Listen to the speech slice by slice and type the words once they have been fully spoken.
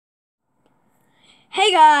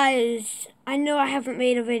Hey guys, I know I haven't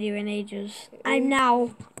made a video in ages. I'm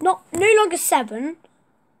now no longer 7,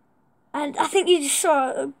 and I think you just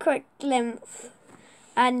saw a quick glimpse.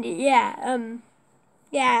 And I'm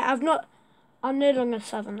no longer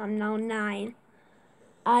 7. I'm now 9,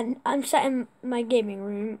 and I'm sat in my gaming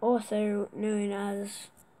room, also known as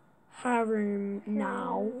her room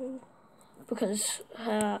now, because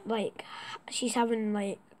she's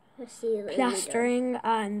having plastering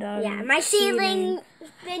and yeah, my ceiling's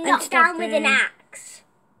been knocked down with an axe.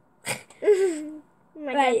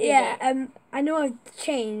 Right, yeah. I know I've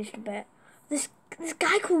changed a bit. This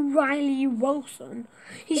guy called Riley Wilson.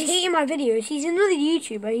 He's hating my videos. He's another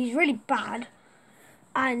YouTuber. He's really bad.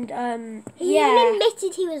 And he even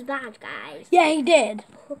admitted he was bad, guys. Yeah, he did.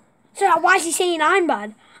 So why is he saying I'm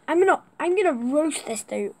bad? I'm gonna roast this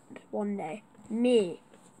dude one day. Me.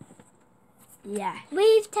 Yeah.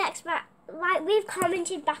 We've we've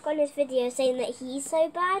commented back on his video saying that he's so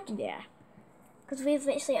bad. Yeah. Because we've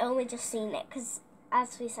literally only just seen it, because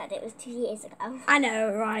as we said, it was 2 years ago. I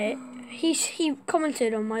know, right? He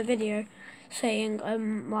commented on my video saying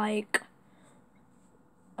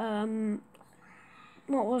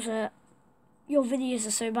what was it? Your videos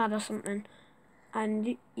are so bad or something.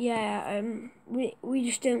 And yeah, we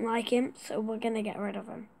just don't like him, so we're gonna get rid of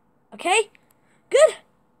him. Okay? Good.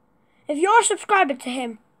 If you're a subscriber to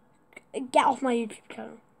him, get off my YouTube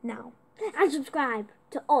channel now. And subscribe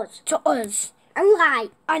to us. To us. And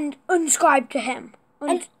like. And unsubscribe to him.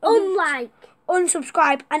 And unlike.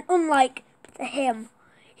 Unsubscribe and unlike to him.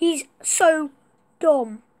 He's so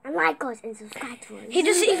dumb. And like us and subscribe to us. He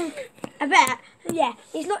doesn't even. I bet. Yeah.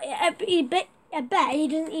 He's not. I bet he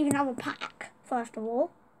doesn't even have a pack. First of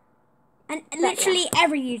all. And literally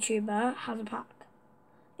every YouTuber has a pack.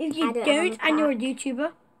 If you don't and you're a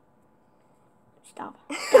YouTuber, Stab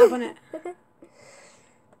on it.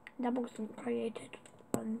 That wasn't created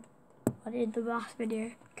when I did the last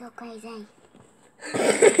video. Go crazy.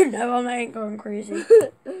 No, I ain't going crazy.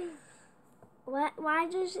 Why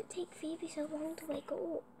does it take Phoebe so long to wake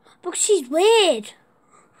up? Because she's weird.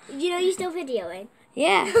 You know you're still videoing?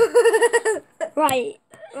 Yeah. Right,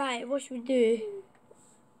 what should we do?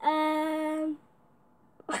 That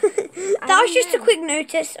was just a quick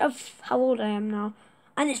notice of how old I am now.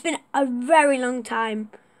 And it's been a very long time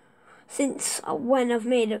since when I've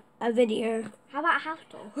made a video. How about house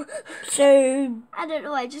tour? So I don't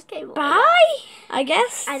know. I just came up. Bye, I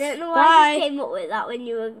guess. I don't know why I just came up with that when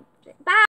you were